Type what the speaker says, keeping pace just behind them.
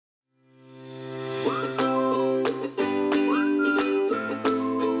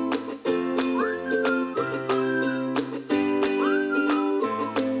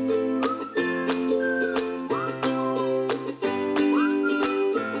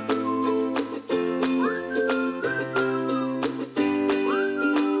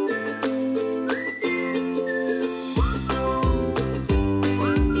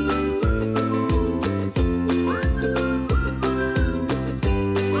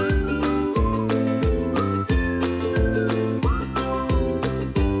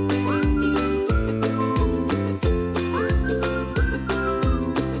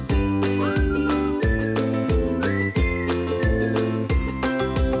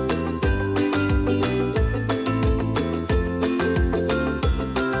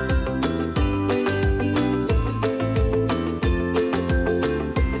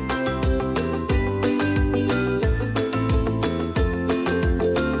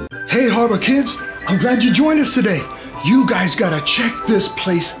Hey Harbor kids, I'm glad you joined us today. You guys gotta check this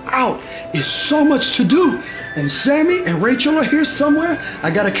place out. It's so much to do. And Sammy and Rachel are here somewhere. I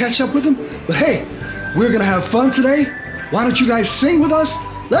gotta catch up with them. But hey, we're gonna have fun today. Why don't you guys sing with us?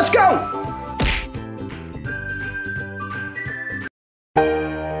 Let's go!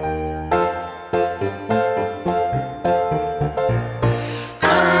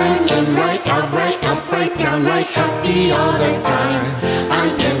 I'm in right, outright, upright, downright happy all the time.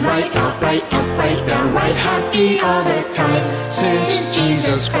 I'm in right, outright, upright, downright happy all the time. Since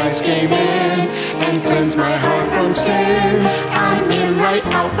Jesus Christ came in and cleansed my heart from sin, I'm in right,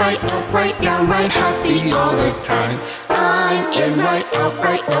 outright, upright, downright happy all the time. I'm in right,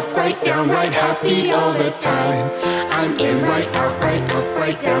 outright, upright, downright happy all the time. I'm in right, outright,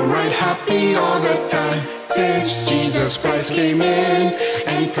 upright, downright happy all the time. Since Jesus Christ came in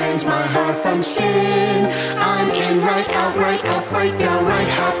and cleansed my heart from sin, I'm in right, outright, upright, downright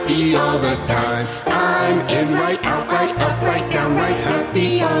happy all the time. I'm in right, outright, upright, downright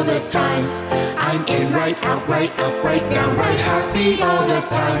happy all the time. I'm in right, outright, upright, downright happy all the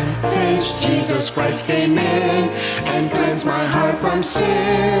time. Since Jesus Christ came in and cleansed my heart from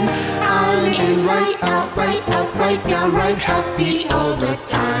sin, I'm in right, outright, upright, downright happy all the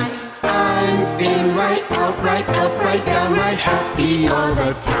time. I'm in right, outright, upright, downright happy all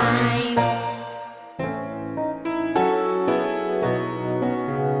the time.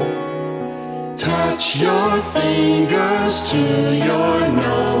 Touch your fingers to your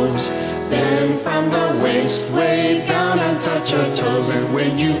nose, then from the waist way down and touch your toes. And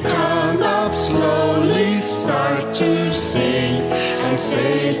when you come up slowly, start to sing and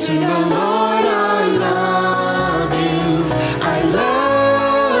say to the Lord, I love you, I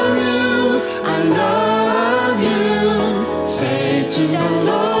love you, I love you. Say to the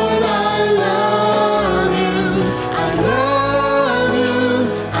Lord, I love you, I love you,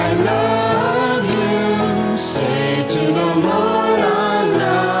 I love you. Say to the Lord, I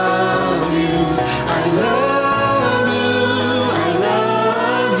love you, I love you, I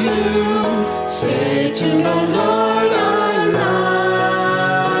love you. Say to the Lord, I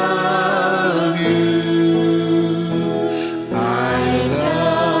love you. I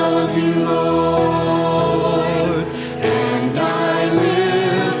love you, Lord, and I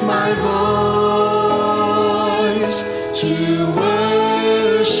lift my voice to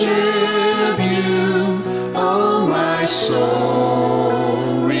worship you. Oh, my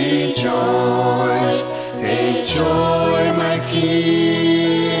soul, rejoice. Take joy, my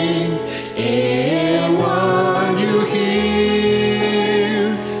King, in what you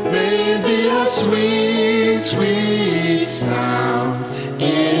hear. May it be a sweet, sweet sound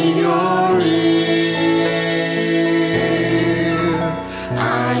in your ear.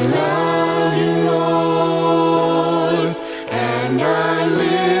 I love you, Lord, and I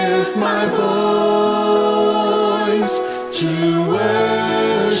lift my voice to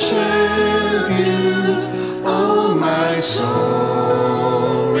worship you. Oh, my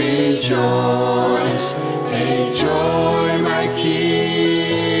soul, rejoice. Take joy, my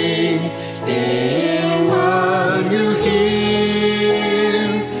King, in what you hear.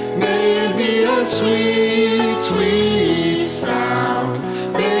 May it be a sweet, sweet sound.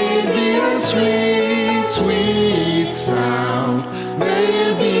 May it be a sweet, sweet sound. May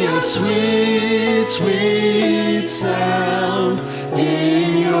it be a sweet, sweet sound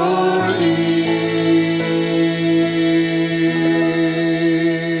in your ear.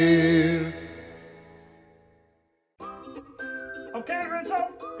 Okay, Rachel,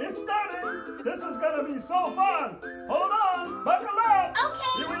 it's starting. This is gonna be so fun. Hold on, buckle up.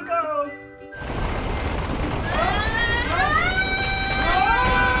 Okay. Here we go.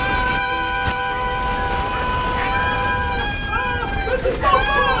 This is so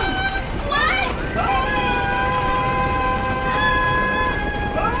fun. What?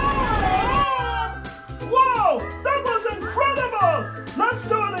 Whoa, that was incredible. Let's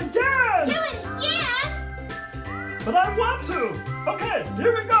do it again. Do it again? But I want to. Okay,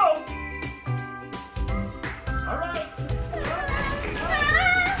 here we go. All right.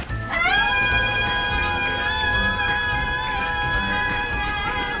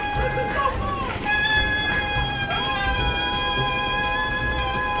 This is so fun.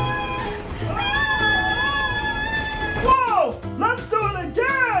 Whoa, let's do it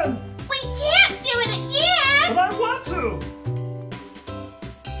again. We can't do it again! But I want to.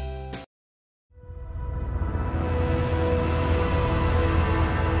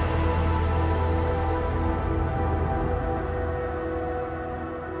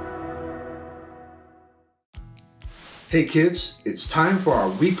 Hey kids, it's time for our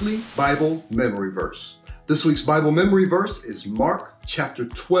weekly Bible memory verse. This week's Bible memory verse is Mark chapter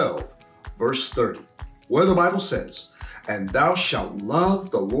 12, verse 30, where the Bible says, "And thou shalt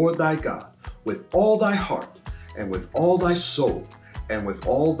love the Lord thy God with all thy heart, and with all thy soul, and with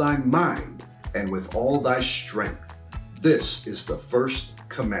all thy mind, and with all thy strength. This is the first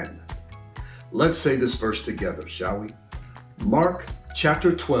commandment." Let's say this verse together, shall we? Mark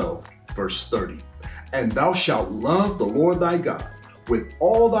chapter 12, verse 30. "And thou shalt love the Lord thy God with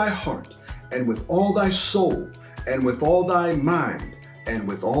all thy heart, and with all thy soul, and with all thy mind, and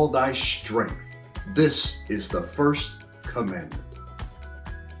with all thy strength. This is the first commandment."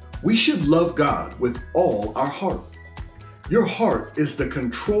 We should love God with all our heart. Your heart is the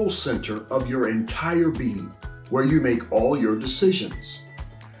control center of your entire being, where you make all your decisions.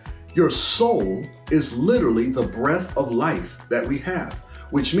 Your soul is literally the breath of life that we have,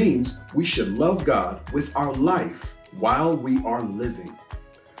 which means we should love God with our life while we are living.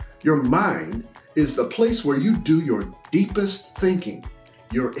 Your mind is the place where you do your deepest thinking,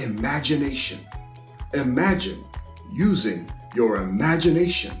 your imagination. Imagine using your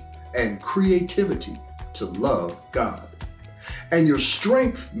imagination and creativity to love God. And your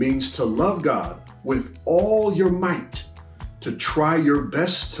strength means to love God with all your might, to try your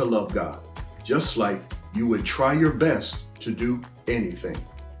best to love God, just like you would try your best to do anything.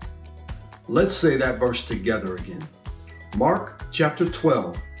 Let's say that verse together again. Mark chapter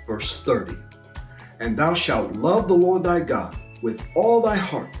 12, verse 30. "And thou shalt love the Lord thy God with all thy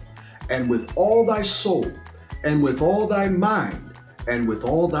heart, and with all thy soul, and with all thy mind, and with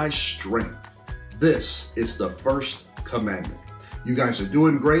all thy strength. This is the first commandment." You guys are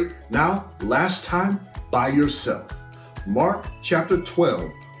doing great. Now, last time by yourself. Mark chapter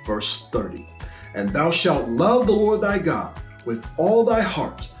 12, verse 30. "And thou shalt love the Lord thy God with all thy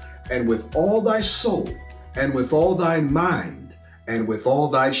heart, and with all thy soul, and with all thy mind, and with all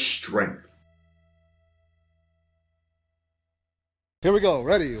thy strength." Here we go.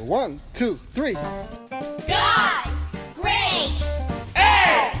 Ready? 1, 2, 3. God's great!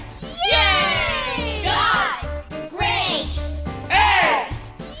 Yay! God's great!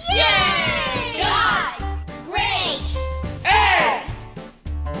 Yay! God's great!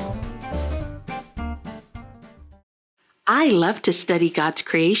 I love to study God's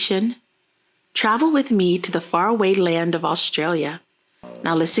creation. Travel with me to the faraway land of Australia.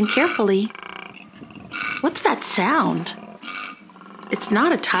 Now listen carefully. What's that sound? It's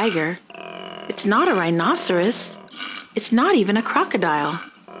not a tiger. It's not a rhinoceros. It's not even a crocodile.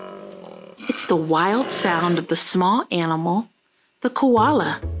 It's the wild sound of the small animal, the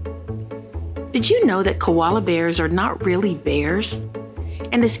koala. Did you know that koala bears are not really bears?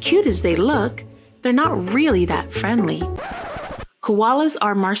 And as cute as they look, they're not really that friendly. Koalas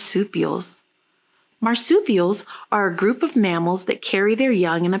are marsupials. Marsupials are a group of mammals that carry their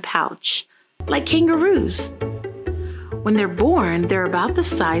young in a pouch, like kangaroos. When they're born, they're about the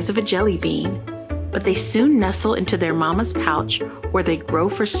size of a jelly bean, but they soon nestle into their mama's pouch where they grow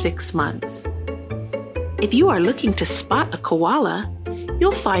for 6 months. If you are looking to spot a koala,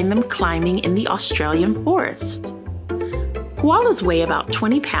 you'll find them climbing in the Australian forest. Koalas weigh about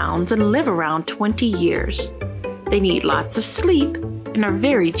 20 pounds and live around 20 years. They need lots of sleep and are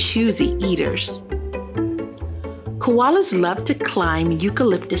very choosy eaters. Koalas love to climb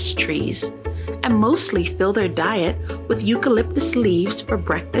eucalyptus trees and mostly fill their diet with eucalyptus leaves for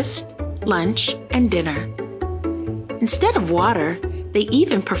breakfast, lunch, and dinner. Instead of water, they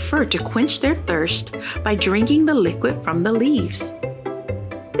even prefer to quench their thirst by drinking the liquid from the leaves.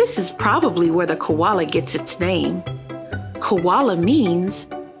 This is probably where the koala gets its name. Koala means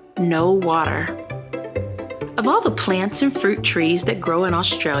no water. Of all the plants and fruit trees that grow in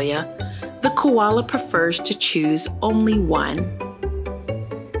Australia, the koala prefers to choose only one.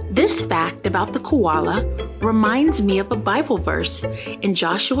 This fact about the koala reminds me of a Bible verse in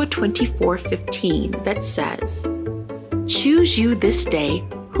Joshua 24:15 that says, "Choose you this day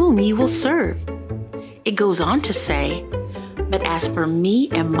whom you will serve." It goes on to say, "But as for me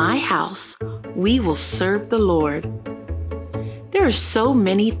and my house, we will serve the Lord." There are so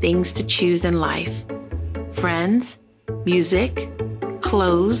many things to choose in life: friends, music,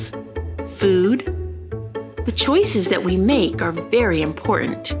 clothes, food. The choices that we make are very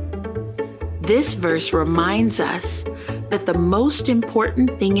important. This verse reminds us that the most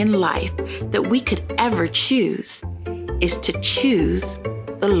important thing in life that we could ever choose is to choose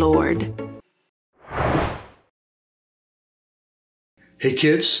the Lord. Hey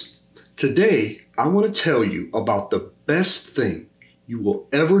kids, today I want to tell you about the best thing you will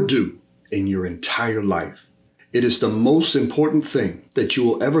ever do in your entire life. It is the most important thing that you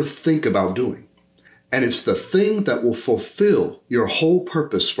will ever think about doing. And it's the thing that will fulfill your whole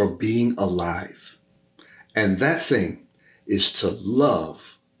purpose for being alive. And that thing is to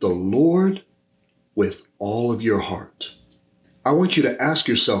love the Lord with all of your heart. I want you to ask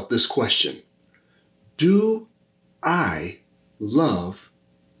yourself this question. Do I love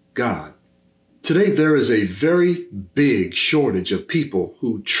God? Today, there is a very big shortage of people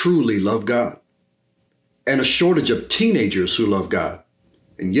who truly love God, and a shortage of teenagers who love God.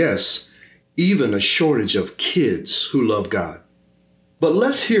 And yes, even a shortage of kids who love God. But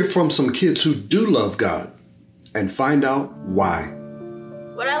let's hear from some kids who do love God and find out why.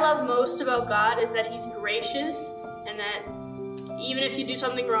 What I love most about God is that He's gracious and that even if you do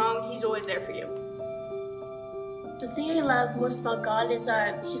something wrong, He's always there for you. The thing I love most about God is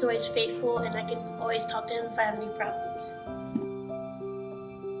that He's always faithful and I can always talk to Him if I have any problems.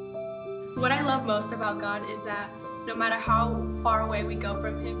 What I love most about God is that no matter how far away we go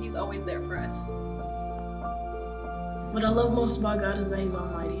from Him, He's always there for us. What I love most about God is that He's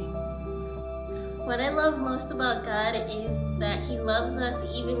almighty. What I love most about God is that He loves us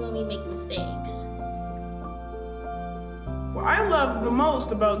even when we make mistakes. What I love the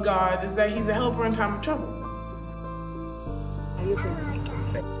most about God is that He's a helper in time of trouble.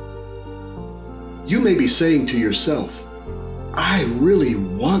 You may be saying to yourself, I really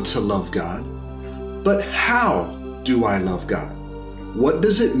want to love God, but how do I love God? What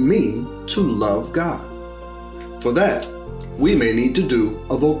does it mean to love God? For that, we may need to do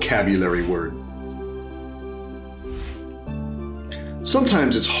a vocabulary word.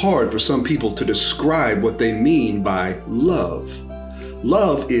 Sometimes it's hard for some people to describe what they mean by love.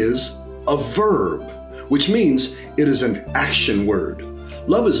 Love is a verb, which means it is an action word.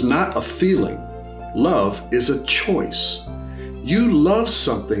 Love is not a feeling. Love is a choice. You love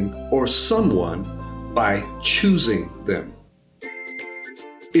something or someone by choosing them.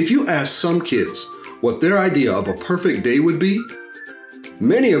 If you ask some kids what their idea of a perfect day would be,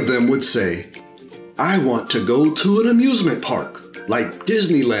 many of them would say, I want to go to an amusement park like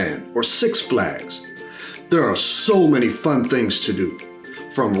Disneyland or Six Flags. There are so many fun things to do,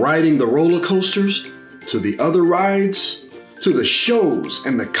 from riding the roller coasters to the other rides, to the shows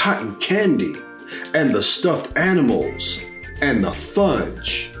and the cotton candy and the stuffed animals and the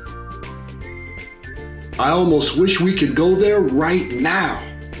fudge. I almost wish we could go there right now.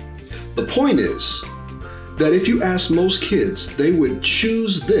 The point is that if you ask most kids, they would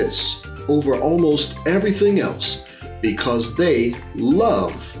choose this over almost everything else because they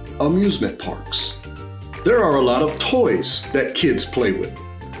love amusement parks. There are a lot of toys that kids play with.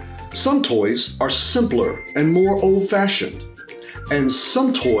 Some toys are simpler and more old-fashioned, and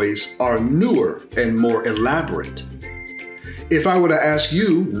some toys are newer and more elaborate. If I were to ask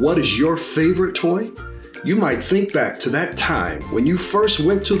you, what is your favorite toy? You might think back to that time when you first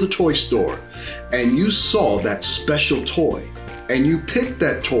went to the toy store and you saw that special toy, and you picked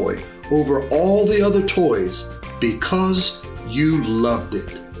that toy over all the other toys because you loved it.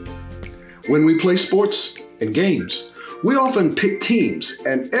 When we play sports and games, we often pick teams,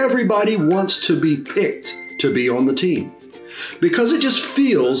 and everybody wants to be picked to be on the team because it just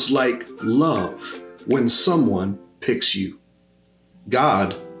feels like love when someone picks you.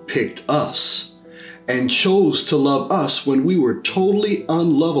 God picked us and chose to love us when we were totally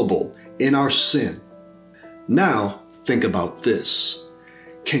unlovable in our sin. Now, think about this.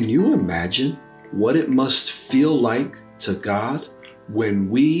 Can you imagine what it must feel like to God when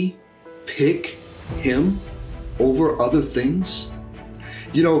we pick Him over other things?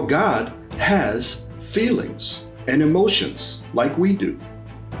 You know, God has feelings and emotions like we do.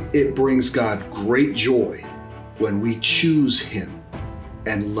 It brings God great joy when we choose Him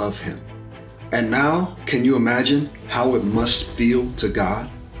and love Him. And now, can you imagine how it must feel to God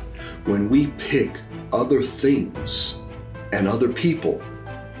when we pick other things and other people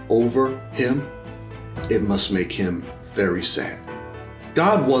over Him? It must make Him very sad.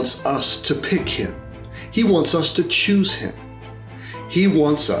 God wants us to pick Him. He wants us to choose Him. He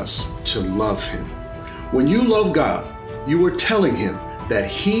wants us to love Him. When you love God, you are telling Him that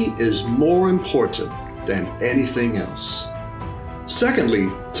He is more important than anything else. Secondly,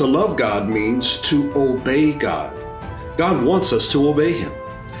 to love God means to obey God. God wants us to obey Him.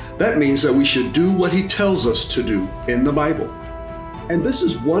 That means that we should do what He tells us to do in the Bible. And this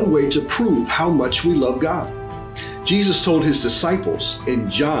is one way to prove how much we love God. Jesus told His disciples in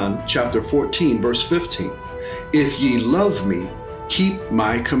John chapter 14, verse 15, "If ye love me, keep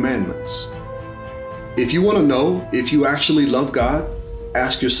my commandments." If you want to know if you actually love God,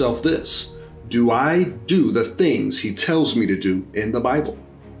 ask yourself this: do I do the things He tells me to do in the Bible?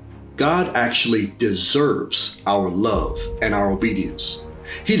 God actually deserves our love and our obedience.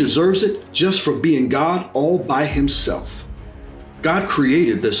 He deserves it just for being God all by Himself. God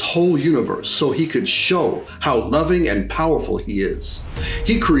created this whole universe so he could show how loving and powerful he is.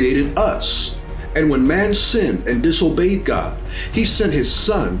 He created us. And when man sinned and disobeyed God, he sent his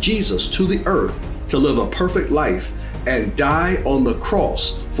son, Jesus, to the earth to live a perfect life and die on the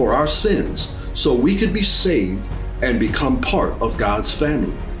cross for our sins so we could be saved and become part of God's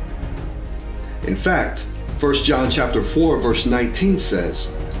family. In fact, 1 John chapter 4, verse 19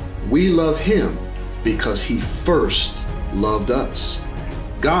 says, "We love him because he first loved us."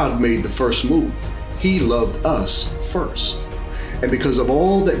 God made the first move. He loved us first. And because of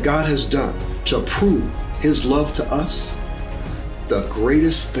all that God has done to prove his love to us, the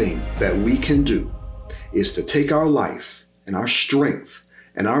greatest thing that we can do is to take our life and our strength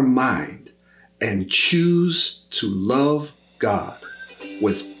and our mind and choose to love God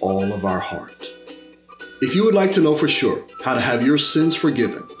with all of our heart. If you would like to know for sure how to have your sins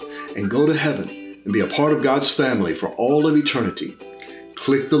forgiven and go to heaven and be a part of God's family for all of eternity,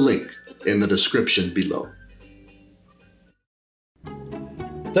 click the link in the description below.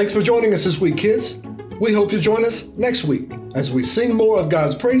 Thanks for joining us this week, kids. We hope you join us next week as we sing more of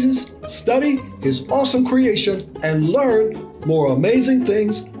God's praises, study his awesome creation, and learn more amazing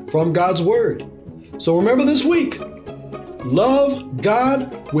things from God's word. So remember this week, love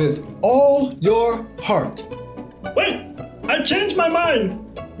God with all your heart. Wait, I changed my mind.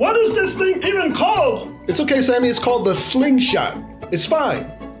 What is this thing even called? It's okay, Sammy. It's called the slingshot. It's fine.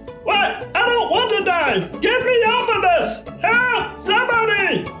 What? I don't want to die. Get me off of this. Help!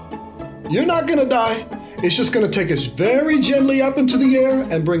 Somebody! You're not gonna die. It's just gonna take us very gently up into the air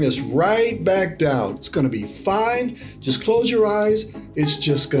and bring us right back down. It's gonna be fine. Just close your eyes. It's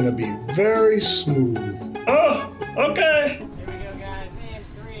just gonna be very smooth. Oh, okay.